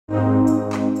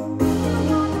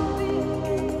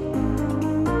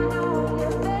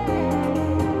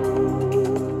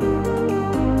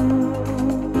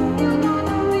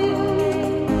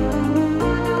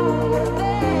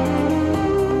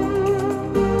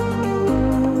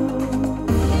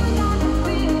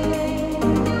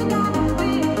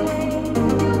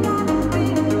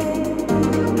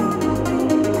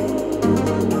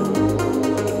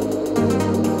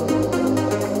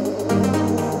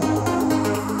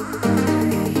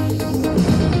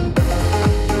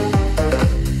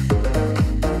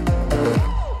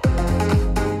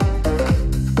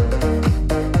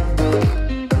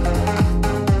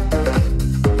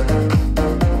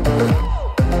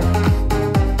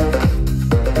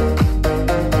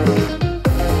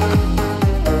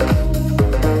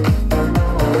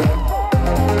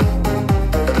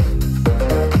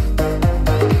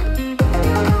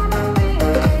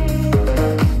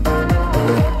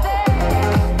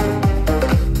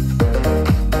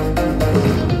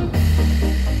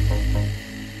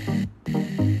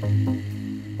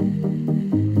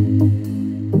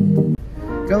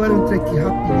Galera, eu entrei aqui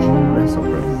rapidinho, né, só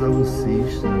para avisar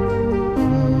vocês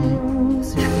que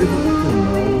se inscreva no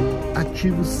canal,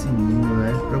 ative o sininho,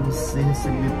 né, para você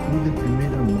receber tudo em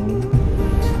primeira mão.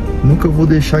 Nunca vou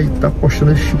deixar de estar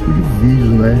postando esse tipo de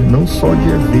vídeo, né, não só de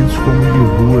eventos como de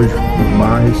ruas, de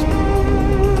bares,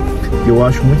 que eu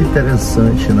acho muito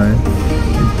interessante, né.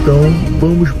 Então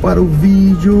vamos para o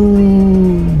vídeo.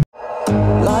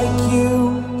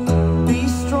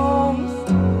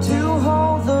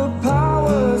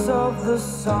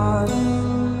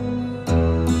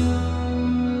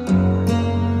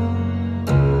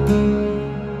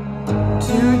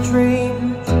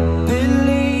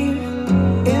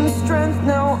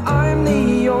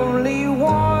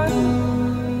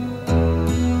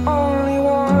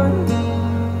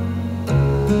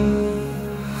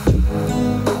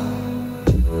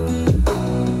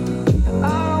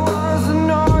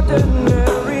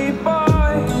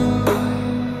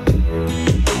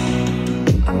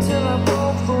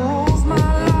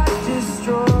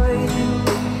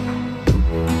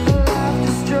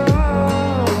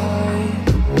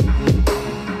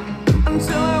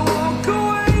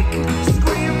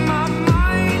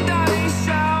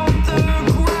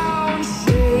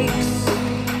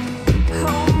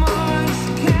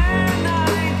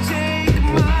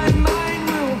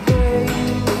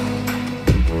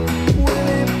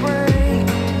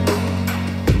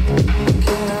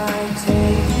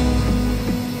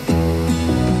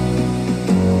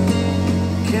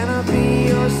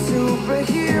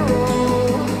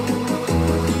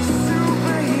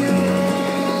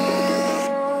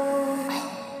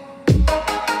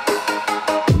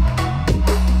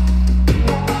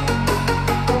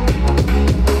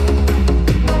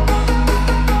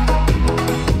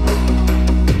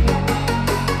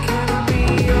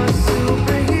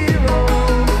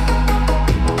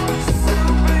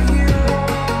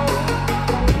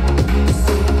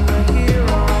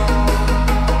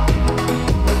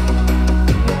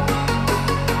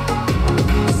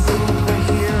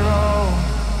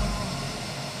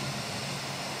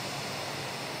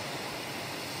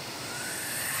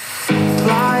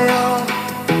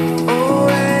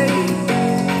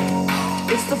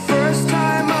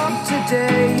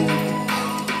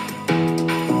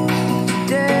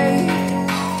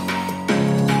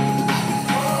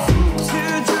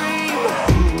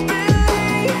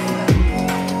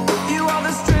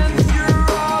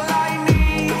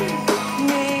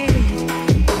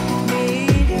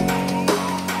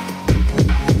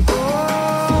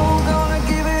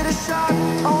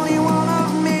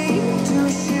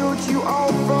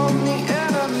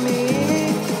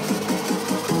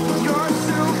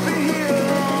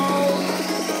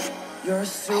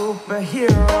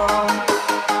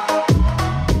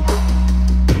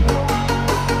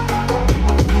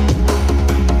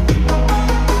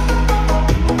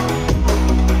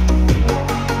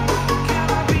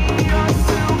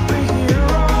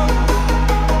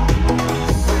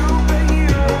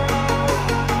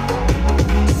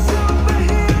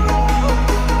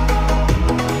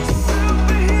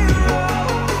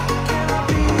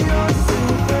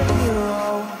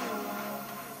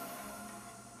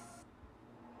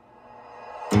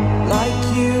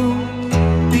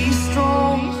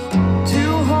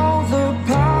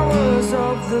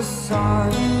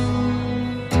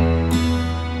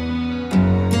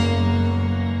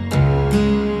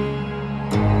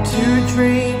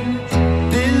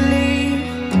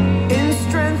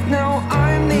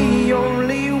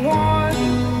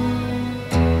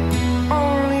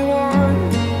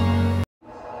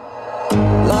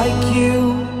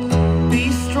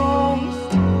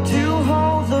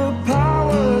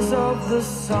 the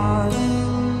sun.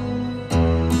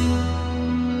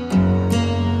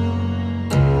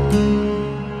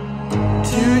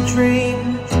 To dream,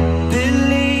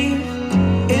 believe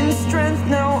in strength.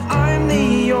 Now I'm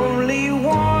the only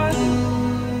one,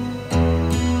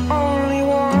 only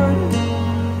one.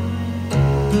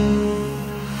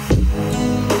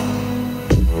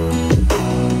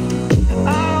 I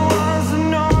was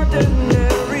an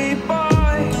ordinary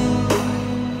boy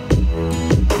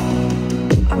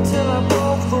until I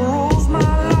broke the rules.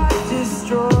 My life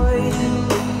destroyed,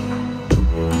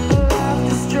 life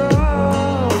destroyed.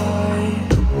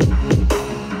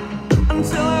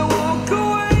 Until I walk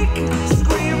awake,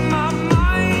 scream my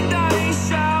mind, I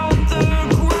shout, the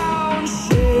ground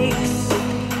shakes.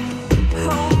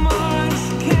 How much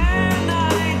can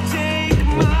I take?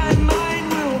 My mind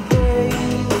will break.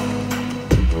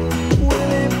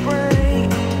 Will it break?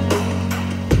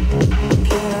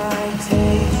 Can I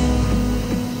take?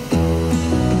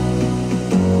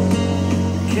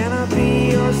 Can I be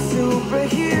your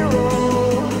superhero?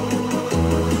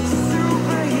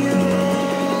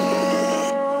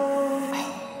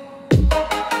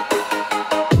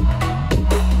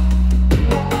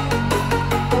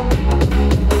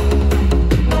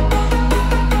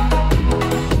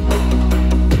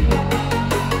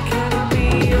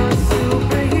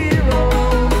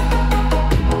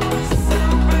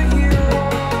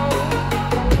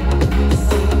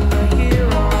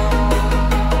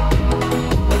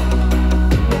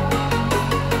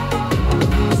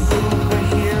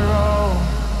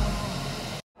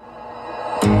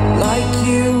 Like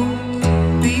you,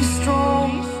 be strong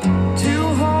to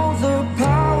hold the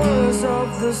powers of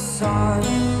the sun.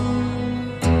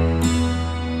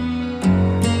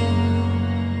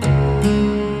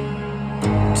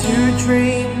 To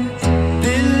dream,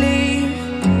 believe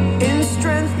in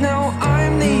strength. Now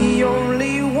I'm the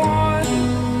only one,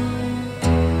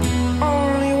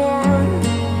 only one.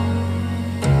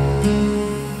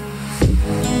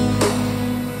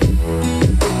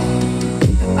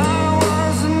 I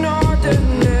was an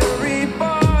ordinary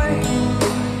boy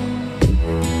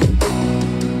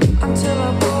until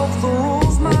I broke the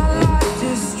rules. My life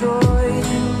destroyed,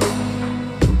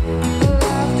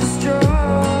 life destroyed.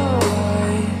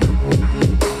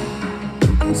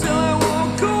 Until I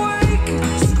walk awake,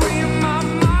 scream my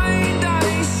mind, I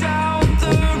shout,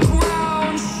 the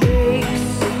ground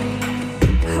shakes.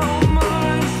 How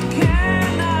much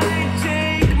can I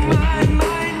take? My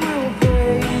mind will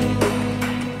break.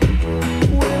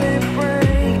 Will it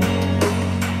break?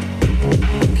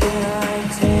 Can I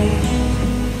take?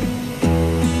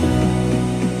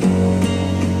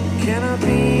 Can I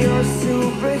be your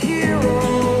superhero?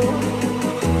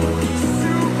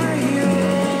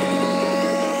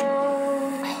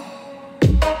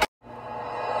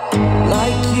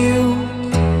 Like you,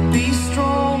 be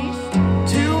strong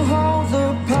to hold the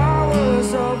powers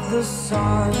of the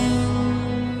sun.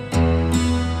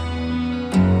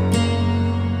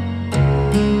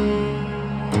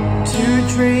 To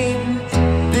dream,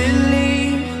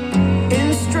 believe in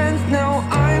strength. Now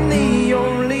I'm the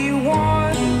only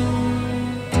one,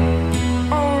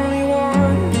 only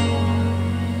one.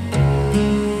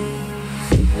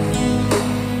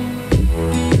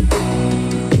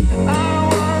 I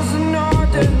was an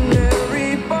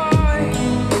ordinary boy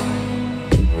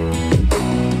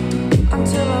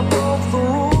until I broke the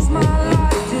rules.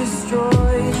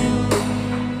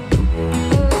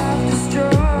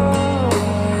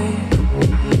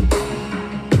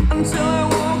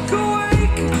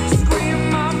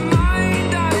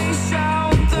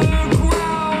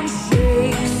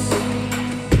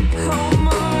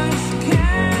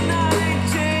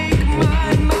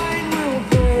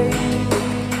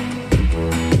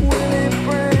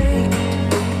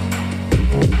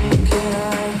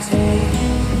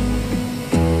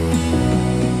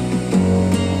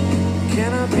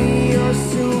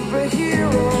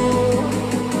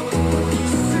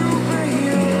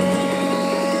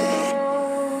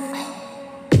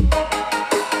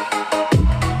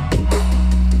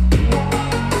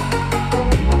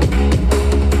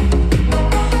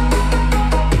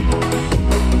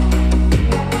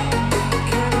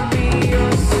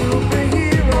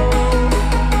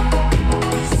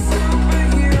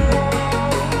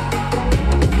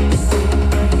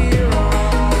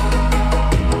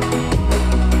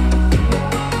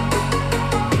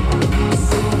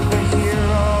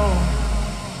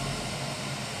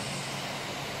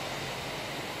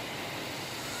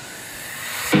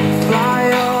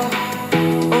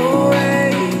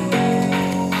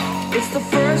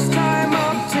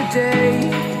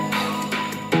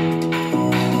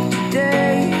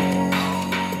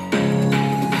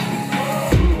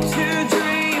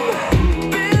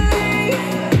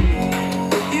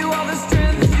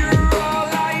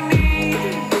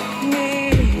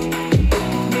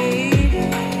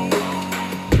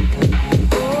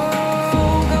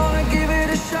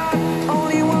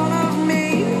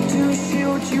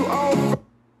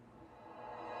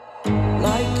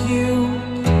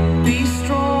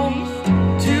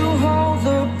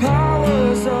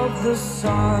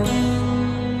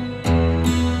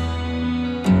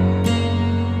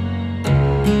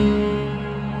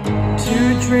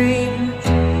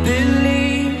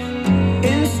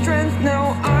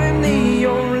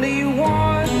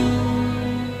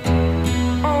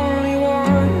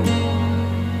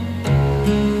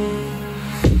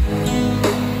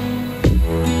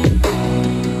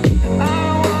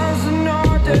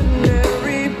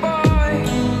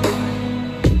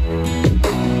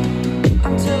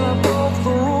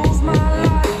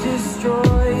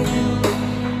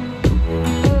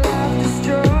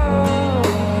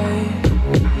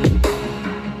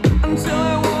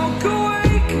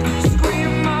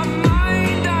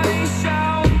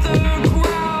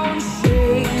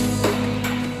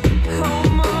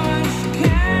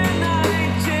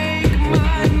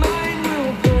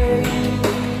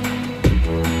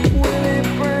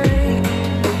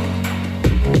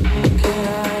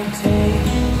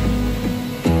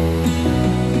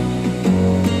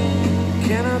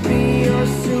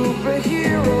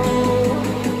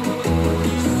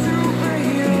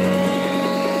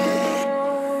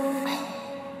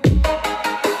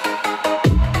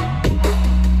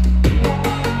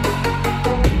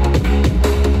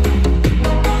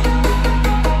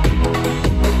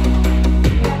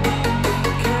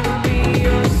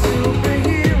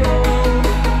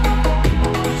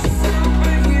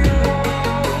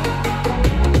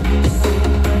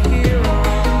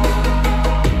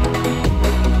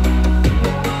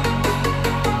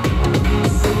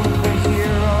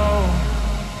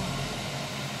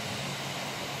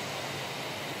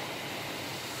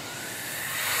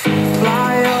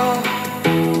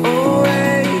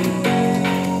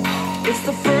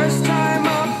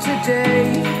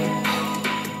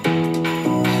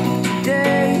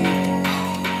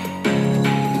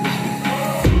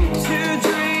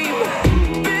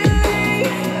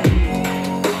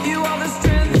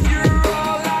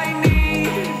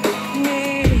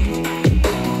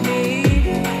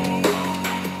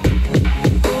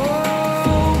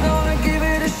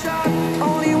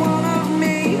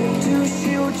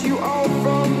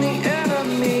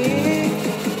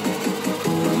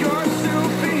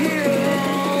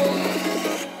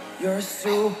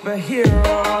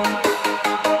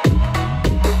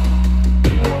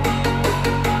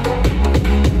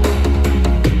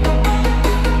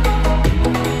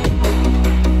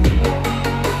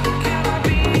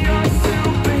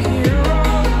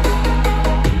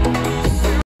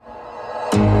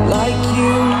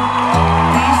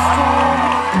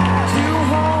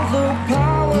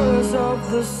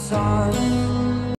 The sun